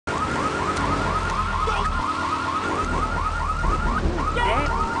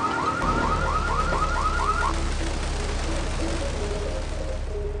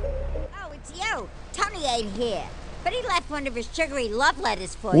right here. But he left one of his sugary love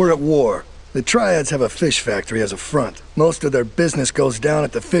letters for you. We're at war. The Triads have a fish factory as a front. Most of their business goes down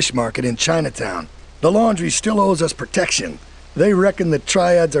at the fish market in Chinatown. The laundry still owes us protection. They reckon the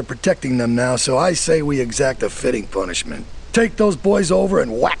Triads are protecting them now, so I say we exact a fitting punishment. Take those boys over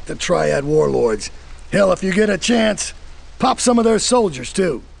and whack the Triad Warlords. Hell, if you get a chance, pop some of their soldiers,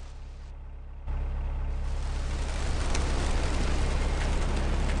 too.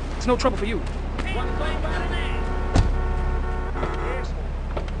 It's no trouble for you.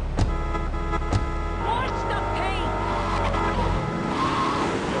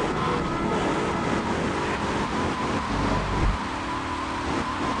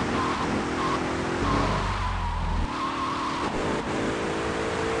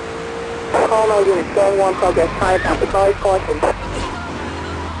 Call all units, strong one progress, Chinatown, advise caution.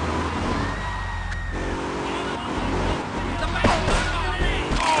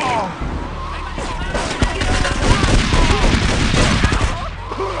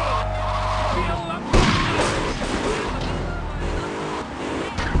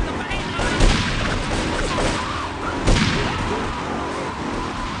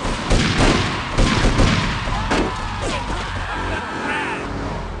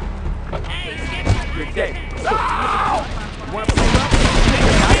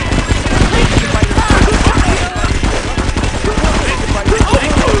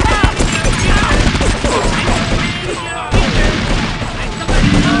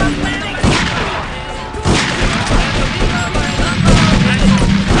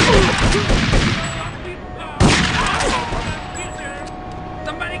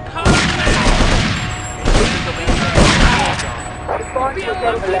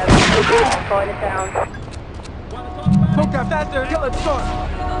 Poke that faster, kill it,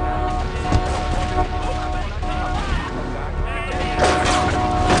 start.